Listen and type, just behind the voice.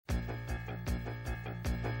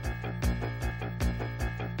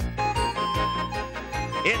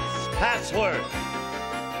It's Password.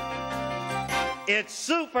 It's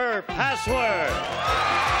Super Password.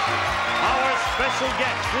 Our special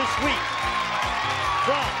guest this week,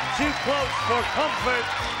 from Too Close for Comfort,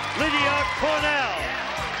 Lydia Cornell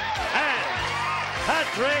and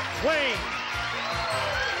Patrick Wayne.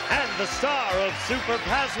 And the star of Super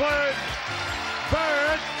Password,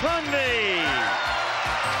 Bert Convy.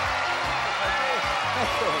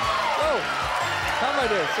 Whoa. Come, my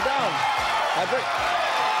dear. Sit down. Patrick.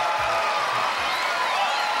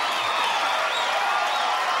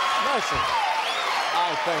 Mercy.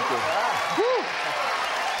 Oh, thank you. Woo.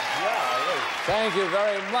 Thank you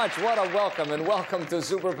very much. What a welcome, and welcome to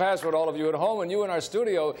Super Password, all of you at home and you in our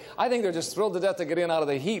studio. I think they're just thrilled to death to get in out of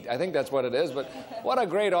the heat. I think that's what it is, but what a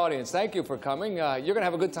great audience. Thank you for coming. You're going to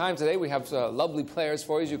have a good time today. We have lovely players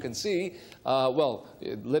for you, as you can see. Well,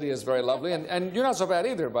 Lydia's very lovely, and you're not so bad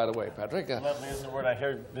either, by the way, Patrick. Lovely isn't a word I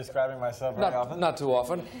hear describing myself very often. Not too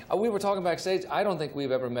often. We were talking backstage. I don't think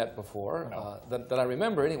we've ever met before, no. that I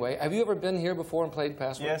remember anyway. Have you ever been here before and played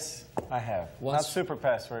Password? Yes, I have. Once? Not Super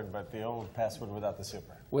Password, but the old Password without the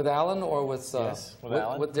super. With Alan or with... yes, with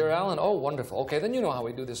Alan. With dear Alan? Oh, wonderful. Okay, then you know how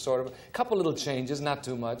we do this sort of. A couple little changes, not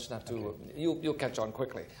too much, not too... Okay. You'll catch on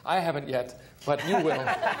quickly. I haven't yet, but you will.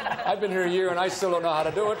 I've been here a year and I still don't know how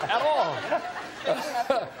to do it at all.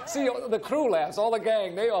 See, the crew laughs, all the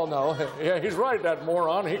gang, they all know. Yeah, he's right, that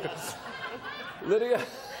moron. Lydia,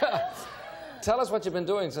 tell us what you've been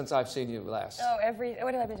doing since I've seen you last. Oh,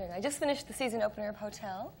 what have I been doing? I just finished the season opener of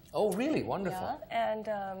Hotel. Oh, really? Wonderful. Yeah,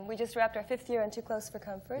 and we just wrapped our 5th year on Too Close for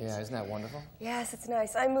Comfort. Yeah, isn't that wonderful? Yes, it's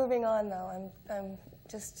nice. I'm moving on, though. I'm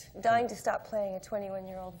just dying to stop playing a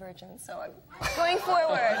 21-year-old virgin, so I'm going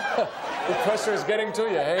forward. The pressure is getting to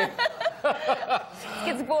you, eh? It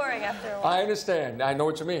gets boring after a while. I understand. I know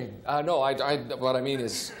what you mean. No, what I mean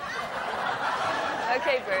is...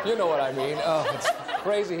 Okay, Bert. You know what I mean. Oh, it's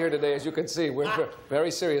crazy here today, as you can see. We're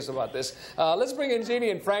very serious about this. Let's bring in Jeannie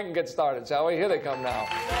and Frank and get started, shall we? Here they come now.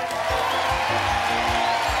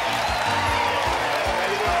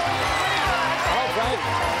 Hello, Frank.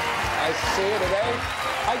 Nice to see you today.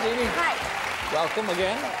 Hi, Jeannie. Hi. Welcome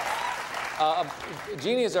again.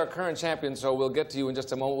 Jeannie is our current champion, so we'll get to you in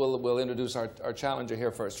just a moment. We'll introduce our challenger here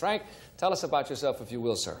first. Frank, tell us about yourself, if you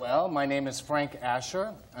will, sir. Well, my name is Frank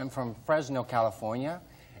Asher. I'm from Fresno, California,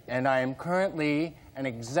 and I am currently an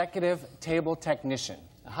executive table technician.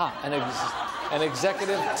 Aha, an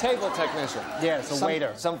executive table technician. Yes, a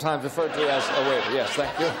waiter. Sometimes referred to as a waiter. Yes,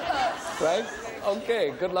 thank you. Right? Okay,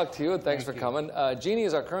 good luck to you, and thanks for coming. Jeannie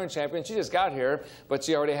is our current champion. She just got here, but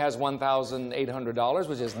she already has $1,800,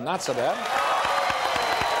 which is not so bad.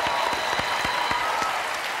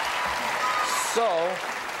 So,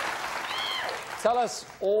 tell us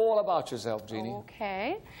all about yourself, Jeannie.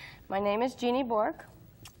 Okay. My name is Jeannie Bork.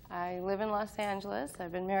 I live in Los Angeles.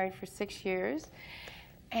 I've been married for 6 years.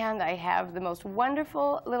 And I have the most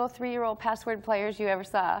wonderful little 3-year-old Password players you ever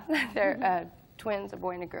saw. They're twins, a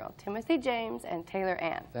boy and a girl, Timothy James and Taylor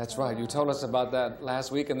Ann. That's right. You told us about that last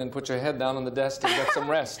week and then put your head down on the desk to get some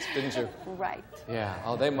rest, didn't you? Right. Yeah.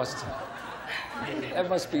 Oh, they must... That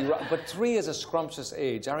must be right. But 3 is a scrumptious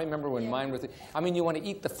age. I remember when mine were 3. I mean, you want to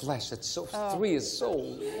eat the flesh. It's so... 3 is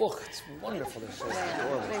so... Ugh, it's wonderful. It's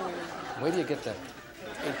adorable. Where do you get that?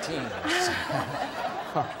 18.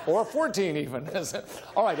 Or 14 even.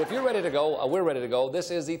 All right, if you're ready to go, we're ready to go.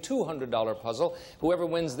 This is the $200 puzzle. Whoever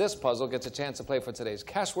wins this puzzle gets a chance to play for today's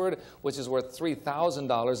cash word, which is worth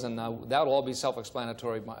 $3,000, and that'll all be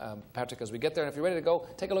self-explanatory, Patrick, as we get there. And if you're ready to go,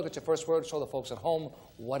 take a look at your first word. Show the folks at home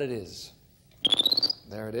what it is.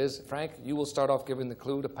 There it is. Frank, you will start off giving the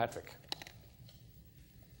clue to Patrick.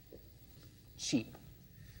 Cheap.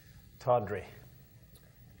 Tawdry.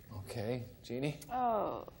 Okay. Jeannie?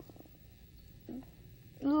 Oh.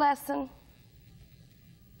 Lesson.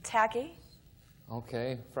 Tacky.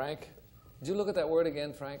 Okay. Frank? Did you look at that word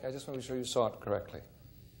again, Frank? I just want to be sure you saw it correctly.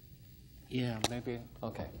 Yeah, maybe.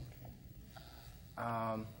 Okay.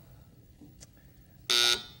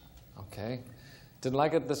 Okay. Didn't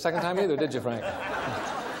like it the second time either, did you, Frank?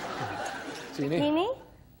 Jeannie? Bikini.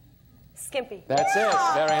 Skimpy. That's it.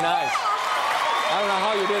 Very nice. I don't know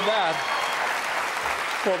how you did that.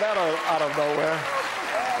 Pull that out of nowhere.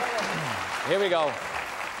 Here we go.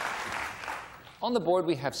 On the board,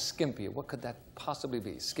 we have skimpy. What could that possibly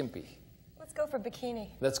be? Skimpy. Let's go for bikini.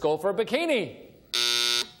 Let's go for bikini.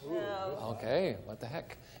 No. Okay, what the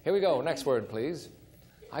heck? Here we go. Next word, please.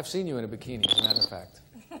 I've seen you in a bikini, as a matter of fact.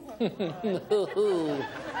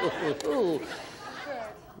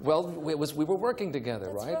 Well, we were working together,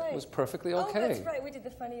 right? It was perfectly okay. Oh, that's right. We did the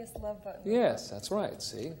funniest love button. Yes, that's right.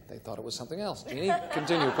 See? They thought it was something else. Jeannie,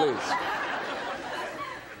 continue, please.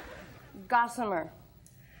 Gossamer.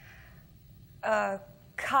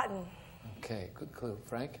 Cotton. Okay, good clue.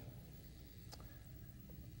 Frank?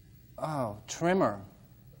 Oh, trimmer.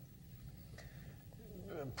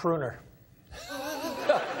 Pruner.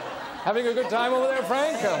 Having a good time over there,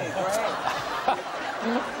 Frank?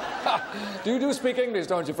 Do you do speak English,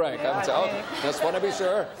 don't you, Frank? Yeah, Okay, just want to be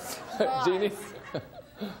sure. Jeannie?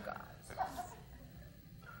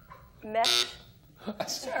 Mesh.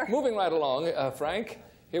 Sure. Moving right along, Frank,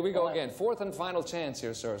 here we go again. Fourth and final chance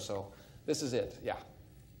here, sir, so this is it. Yeah.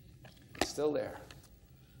 It's still there.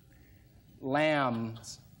 Lamb.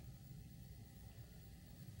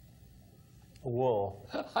 Wool.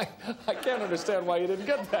 I can't understand why you didn't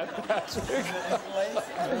get that, Patrick.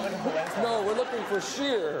 No, we're looking for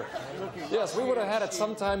sheer. Yes, we would have had it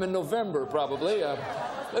sometime in November, probably.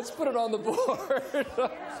 Let's put it on the board.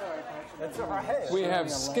 That's right. We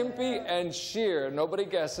have skimpy and sheer. Nobody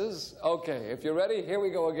guesses. Okay, if you're ready, here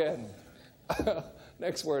we go again.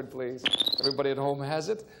 Next word, please. Everybody at home has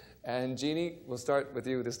it. And Jeannie, we'll start with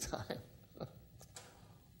you this time.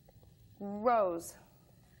 Rose.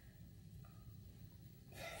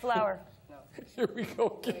 Flower. No. Here we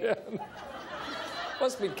go again.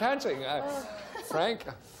 Must be catching. Frank?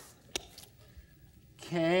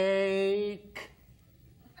 Cake.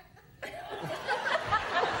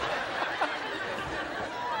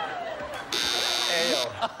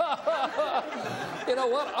 You know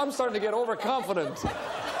what? I'm starting to get overconfident.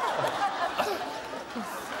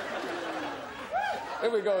 Here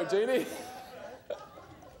we go, Jeannie.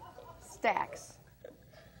 Stacks.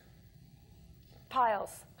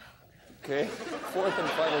 Piles. Okay, fourth and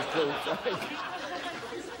final clue, Frank.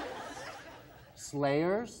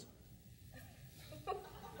 Slayers.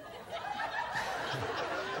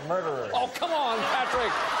 Murderer. Oh, come on,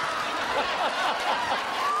 Patrick.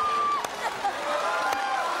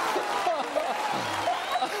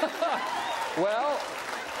 Well,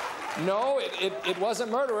 no, it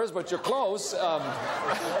wasn't murderers, but you're close.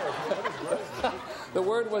 The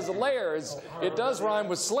word was layers. It does rhyme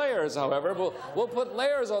with slayers, however. We'll put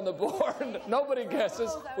layers on the board. Nobody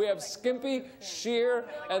guesses. We have skimpy, sheer,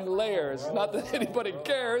 and layers. Not that anybody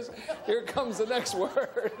cares. Here comes the next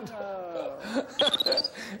word.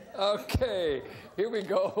 Okay, here we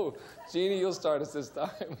go. Jeannie, you'll start us this time.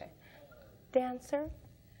 Okay. Dancer.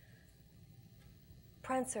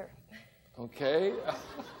 Prancer. Okay.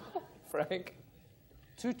 Frank?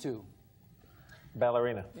 Tutu.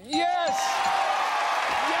 Ballerina. Yes!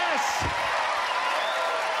 Yes!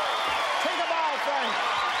 Take a bow, Frank.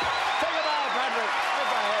 Take a bow, Patrick.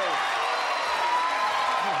 Okay.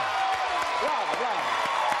 Bravo, bravo.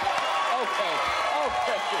 Okay,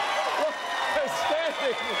 okay. Look, they're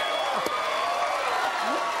standing.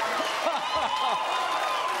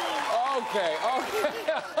 Okay, okay.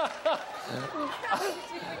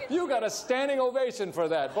 You got a standing ovation for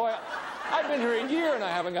that. Boy, I've been here a year and I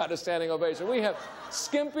haven't gotten a standing ovation. We have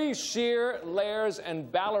skimpy, sheer, layers,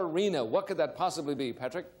 and ballerina. What could that possibly be,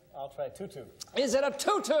 Patrick? I'll try tutu. Is it a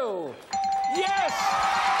tutu? Yes!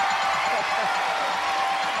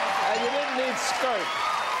 And you didn't need skirt.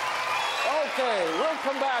 Okay, we'll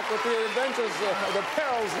come back with the adventures, the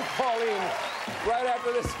perils of Pauline right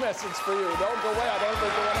after this message for you. Don't go away. I don't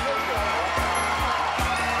think you're going to miss it.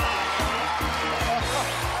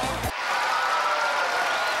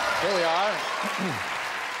 Here we are.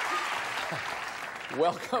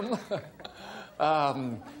 Welcome.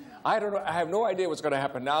 I don't know. I have no idea what's going to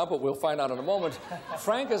happen now, but we'll find out in a moment.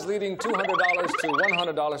 Frank is leading $200 to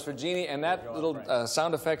 $100 for Jeannie, and that little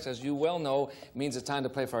sound effect, as you well know, means it's time to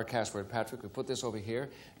play for our cash word. Patrick, we put this over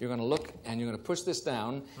here. You're going to look, and you're going to push this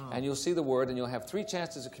down, and you'll see the word, and you'll have 3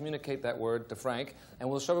 chances to communicate that word to Frank, and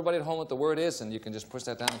we'll show everybody at home what the word is, and you can just push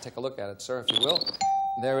that down and take a look at it, sir, if you will.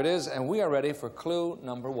 There it is, and we are ready for clue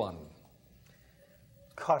number 1.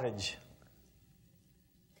 Cottage.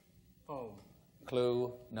 Foam.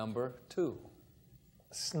 Clue number 2.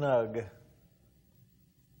 Snug.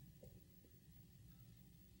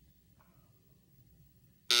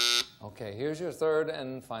 Okay, here's your third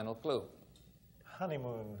and final clue.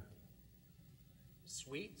 Honeymoon.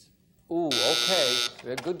 Sweet. Ooh, okay. We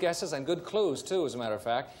had good guesses and good clues, too, as a matter of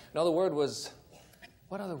fact. Another word was...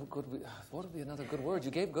 What would be another good word?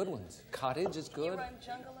 You gave good ones. Cottage is good.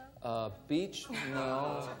 Beach?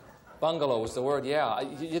 No. Bungalow was the word, yeah.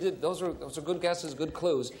 You did. Those are good guesses, good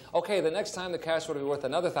clues. Okay, the next time the cash would be worth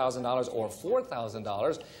another $1,000 or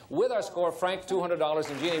 $4,000. With our score, Frank $200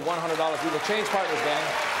 and Jeannie $100. We will change partners, gang.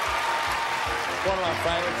 Going around,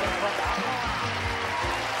 Frank.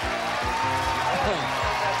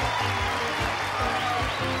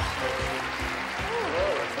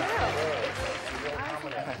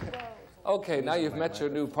 Okay, now you've met your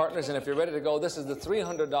new partners, and if you're ready to go, this is the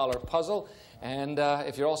 $300 puzzle. And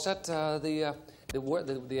if you're all set, the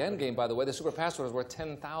end game, by the way, the super password is worth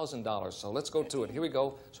 $10,000. So let's go to it. Here we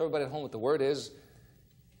go. So everybody at home, what the word is.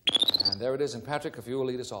 And there it is. And Patrick, if you will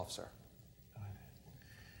lead us off, sir.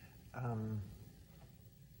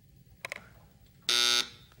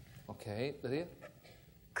 Okay, Lydia?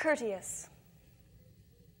 Courteous.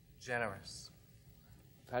 Generous.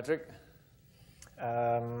 Patrick?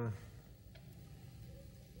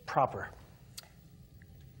 Proper.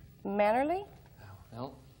 Mannerly?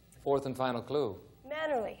 No. Fourth and final clue.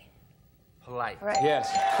 Mannerly. Polite. Right.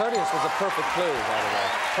 Yes, courteous was a perfect clue, by the way.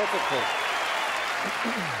 Perfect clue.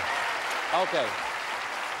 Okay.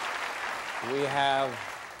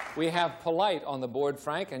 We have polite on the board,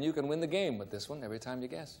 Frank, and you can win the game with this one every time you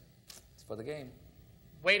guess. It's for the game.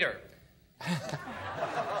 Waiter.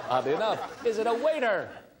 Oddly enough. Is it a waiter?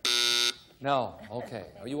 No. Okay.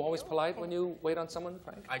 Are you always polite when you wait on someone,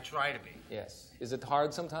 Frank? I try to be. Yes. Is it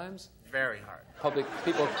hard sometimes? Very hard.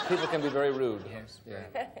 People can be very rude. Yes.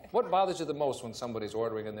 Yeah. What bothers you the most when somebody's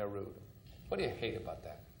ordering and they're rude? What do you hate about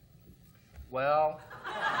that? Well,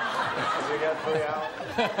 We got 3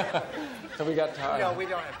 hours. So we got time. no, we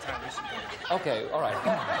don't have time. We should go. Okay, all right.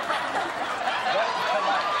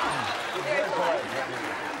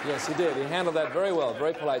 Yes, he did. He handled that very well.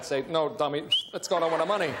 Very polite. Say, no, dummy, let's go on with the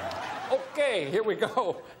money. Okay, here we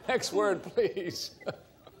go. Next word, please.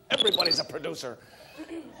 Everybody's a producer.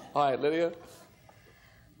 All right, Lydia.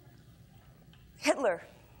 Hitler.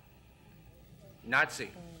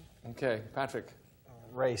 Nazi. Okay, Patrick.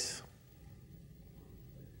 Race.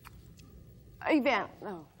 Event.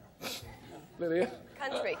 No. Lydia.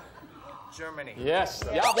 Country. Germany. Yes,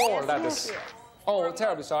 jawohl, that is. Oh,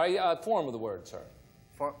 terribly sorry. Form of the word, sir.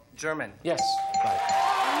 For German. Yes, right.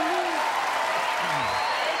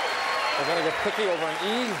 We're going to get picky over an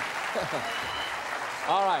E.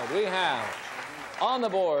 All right, we have on the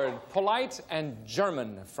board polite and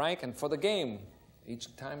German, Frank, and for the game,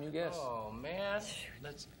 each time you guess. Oh, man.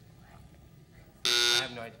 Let's... I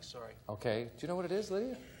have no idea. Sorry. Okay, do you know what it is,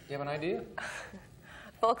 Lydia? Do you have an idea?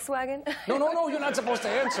 Volkswagen. No, you're not supposed to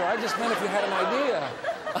answer. I just meant if you had an idea.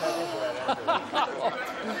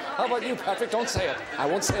 How about you, Patrick? Don't say it. I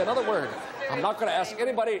won't say another word. I'm not going to ask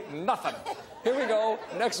anybody nothing. Here we go.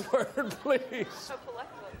 Next word, please.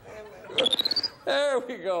 There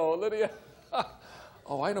we go, Lydia.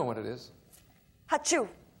 Oh, I know what it is. Hachu.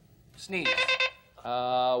 Sneeze.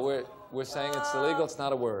 We're saying it's illegal. It's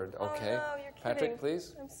not a word. Okay. Oh, no, you're kidding. Patrick,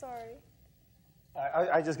 please. I'm sorry.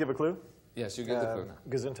 I just give a clue. Yes, you give the clue now.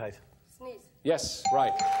 Gesundheit. Sneeze. Yes,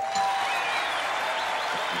 right.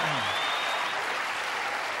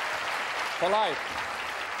 Polite.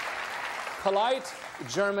 Polite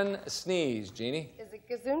German sneeze, Jeannie. Is it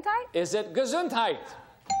Gesundheit? Is it Gesundheit?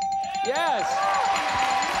 Yes.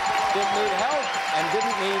 Didn't need help and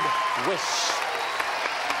didn't need wish.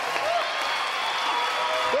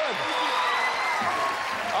 Good.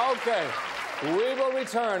 Okay. We will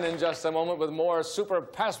return in just a moment with more super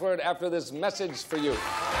password after this message for you.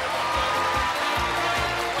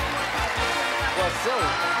 Well, still,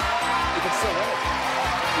 you can still win it.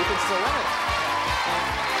 You can still win it.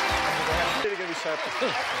 Really gonna be sharp.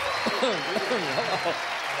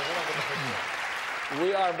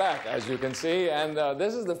 We are back, as you can see, and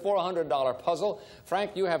this is the $400 puzzle.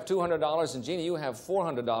 Frank, you have $200, and Jeannie, you have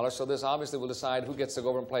 $400, so this obviously will decide who gets to go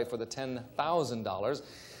over and play for the $10,000.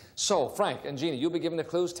 So, Frank and Jeannie, you'll be given the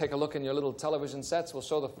clues. Take a look in your little television sets. We'll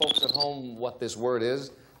show the folks at home what this word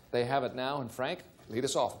is. They have it now, and Frank, lead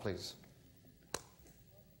us off, please.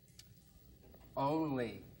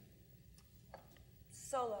 Only.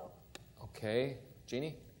 Solo. Okay,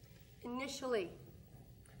 Jeannie? Initially.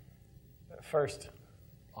 First.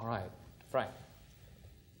 All right, Frank.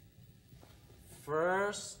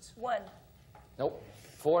 First. One. Nope.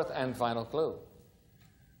 Fourth and final clue.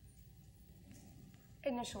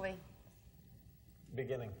 Initially.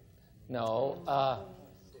 Beginning. No.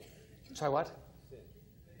 Try what?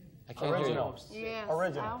 I can't Original. hear you. Yes.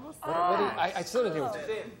 Original. I almost I still didn't hear what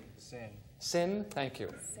Sin. Sin? Thank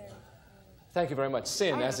you. Thank you very much.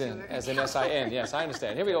 Sin, as in S-I-N. Yes, I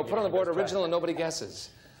understand. Here we go. Put on the board original and nobody guesses.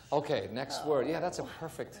 Okay, next word. Yeah, that's a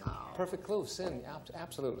perfect clue. Sin,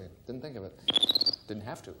 absolutely. Didn't think of it. Didn't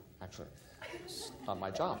have to, actually. It's not my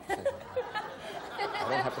job. I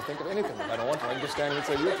don't have to think of anything. I don't want to. I can just stand and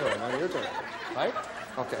say, your turn, and your turn. Right?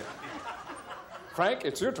 Okay. Frank,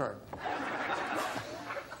 it's your turn.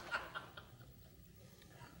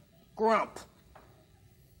 Grump.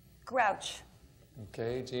 Grouch.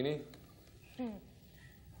 Okay, Jeannie.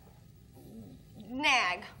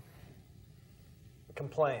 Nag.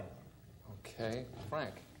 Complain. Okay,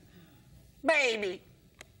 Frank. Baby.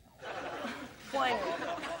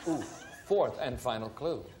 Winery. Ooh, fourth and final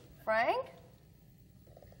clue. Frank?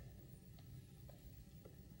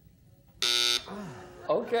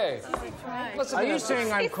 Okay. Listen Are to you this.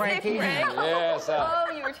 saying I'm cranky? Yes. Oh,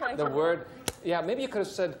 you were trying The to... word, yeah, maybe you could have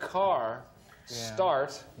said car,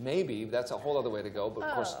 start, maybe. That's a whole other way to go, but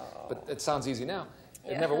of course, but it sounds easy now.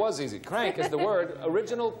 It never was easy. Crank is the word.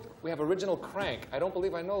 Original, we have original crank. I don't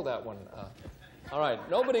believe I know that one. All right,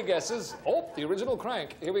 nobody guesses. Oh, the original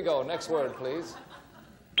crank. Here we go. Next word, please.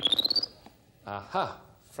 Aha.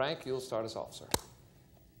 Frank, you'll start us off, sir.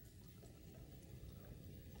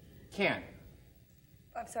 Can.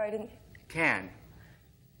 I'm sorry, I didn't. Can.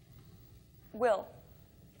 Will.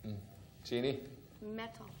 Jeannie?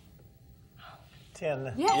 Metal.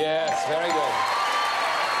 Tin. Yes, very good.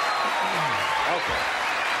 Okay.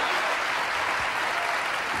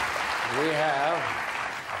 We have,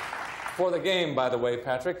 for the game, by the way,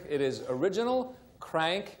 Patrick, it is original,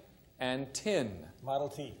 crank, and tin. Model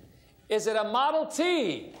T. Is it a Model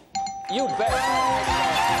T? You bet. Ford.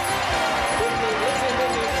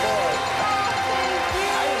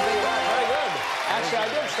 I didn't think of that. Very good. Actually, I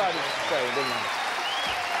did start it straight, didn't I?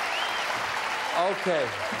 Okay.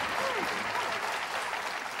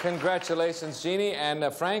 Congratulations, Jeannie. And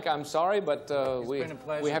Frank, I'm sorry, but we been a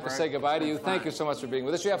pleasure, have to Bert. say goodbye to you. It's been Thank fun. you so much for being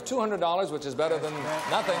with us. You have $200, which is better than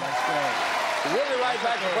nothing. That's great. We'll be right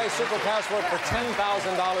back to play Super Password for $10,000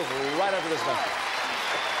 right after this message.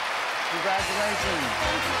 Congratulations.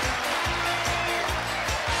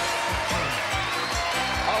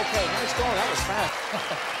 Okay, nice going. That was fast.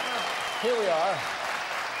 Here we are.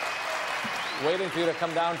 Waiting for you to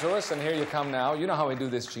come down to us, and here you come now. You know how we do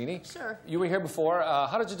this, Jeannie. Sure. You were here before.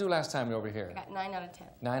 How did you do last time you were over here? I got 9 out of 10.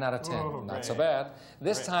 9 out of 10. Not so bad.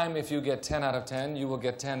 This time, if you get 10 out of 10, you will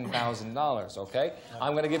get $10,000, okay?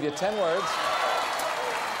 I'm going to give you 10 words.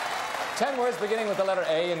 10 words beginning with the letter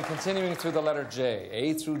A and continuing through the letter J.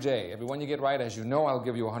 A through J. Every one you get right, as you know, I'll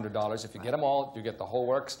give you $100. If you get them all, you get the whole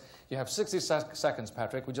works. You have 60 seconds,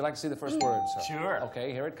 Patrick. Would you like to see the first word, sir? Sure.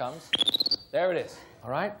 Okay, here it comes. There it is.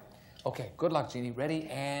 All right? Okay, good luck, Jeannie. Ready,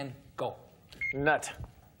 and go. Nut.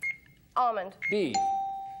 Almond. B.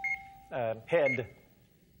 Head.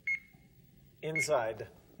 Inside.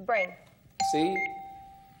 Brain. C.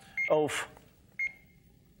 Oaf.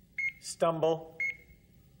 Stumble.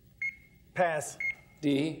 Pass.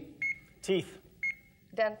 D. Teeth.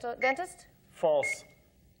 Dentist. False.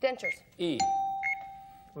 Dentures. E.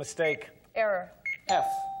 Mistake. Error. F.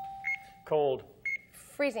 Cold.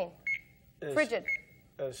 Freezing. Frigid.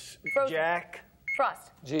 Frozen. Jack.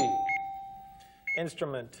 Frost. G.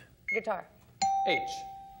 Instrument. Guitar. H.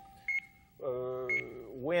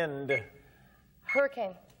 Wind.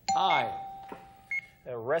 Hurricane. I.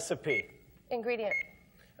 Recipe. Ingredient.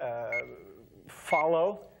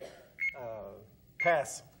 Follow.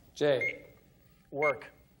 Pass. J. Work.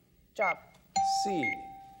 Job. C.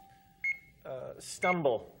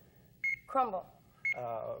 Stumble. Crumble.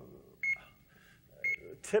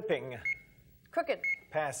 Tipping. Crooked.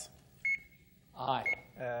 Pass. I.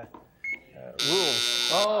 Rules.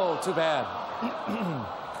 Oh, too bad.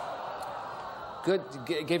 Good,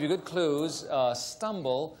 gave you good clues.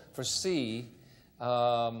 Stumble for C.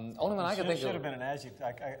 Only one I could think Should have of. been an adjective.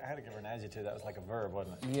 I had to give her an adjective. That was like a verb,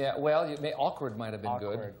 wasn't it? Yeah, well, awkward might have been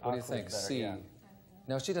good. Awkward. What do you think? Awkward's better, C. yeah.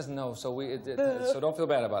 No, she doesn't know, so so don't feel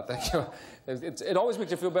bad about that. It always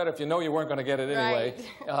makes you feel better if you know you weren't going to get it anyway.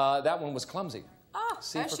 That one was clumsy. Oh,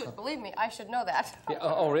 C I for should, believe me, I should know that. Yeah,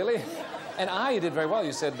 oh, really? And I, you did very well.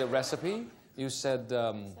 You said the recipe. You said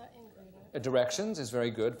directions is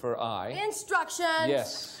very good for I. Instructions.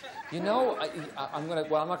 Yes. You know, I'm gonna.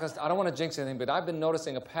 Well, I'm not gonna. I don't want to jinx anything, but I've been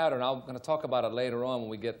noticing a pattern. I'm going to talk about it later on when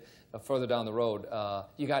we get further down the road.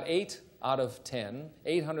 You got 8 out of 10,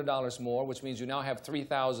 $800 more, which means you now have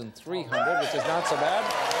 $3,300, which is not so bad.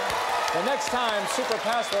 The next time, Super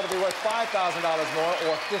Password will be worth $5,000 more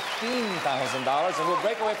or $15,000, and we'll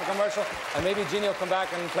break away for commercial, and maybe Jeannie will come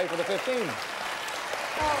back and play for the 15. Oh,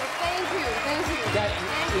 thank you, thank you.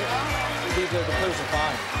 The clues are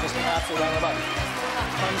fine. Just an absolute round about.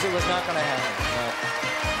 Clumsy was not going to happen. No.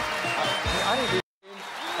 I need you.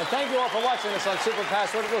 And thank you all for watching us on Super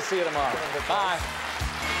Password. We'll see you tomorrow. Bye.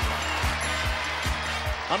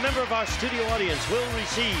 A member of our studio audience will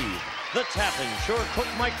receive the Tappan Sure Cook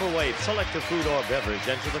Microwave. Select a food or beverage,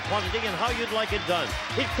 enter the quantity and how you'd like it done.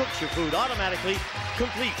 It cooks your food automatically,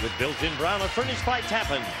 complete with built-in browner furnished by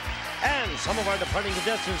Tappan. And some of our departing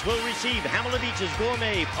contestants will receive Hamilton Beach's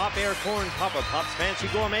Gourmet Pop Air Corn Popper Pops Fancy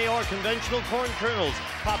Gourmet or conventional corn kernels.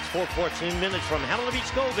 Pops 4 quarts in minutes from Hamilton Beach,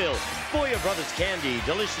 Scoville. Boyer Brothers Candy,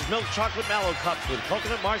 delicious milk chocolate mallow cups with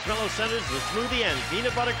coconut marshmallow centers, the smoothie and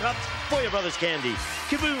peanut butter cups. Boyer Brothers Candy.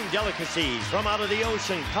 Kaboom Delicacies. From out of the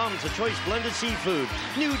ocean comes a choice blended seafood.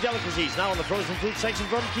 New delicacies now in the frozen food section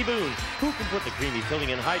from Kaboom. Who can put the creamy filling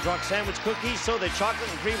in Hydrox sandwich cookies so that chocolate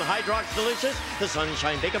and cream Hydrox delicious? The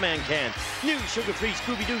Sunshine Baker Man can. New sugar-free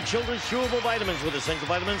Scooby-Doo children's chewable vitamins with essential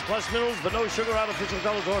vitamins plus minerals, but no sugar, artificial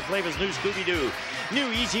colors, or flavors. New Scooby-Doo.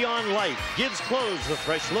 New Easy On Light gives clothes the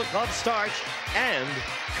fresh look of starch and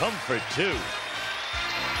comfort too.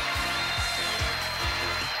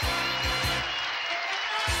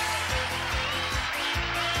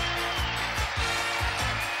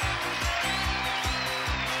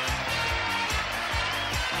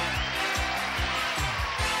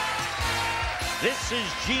 This is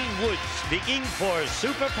Gene Wood speaking for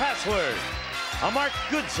Super Password, a Mark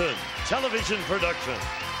Goodson television production.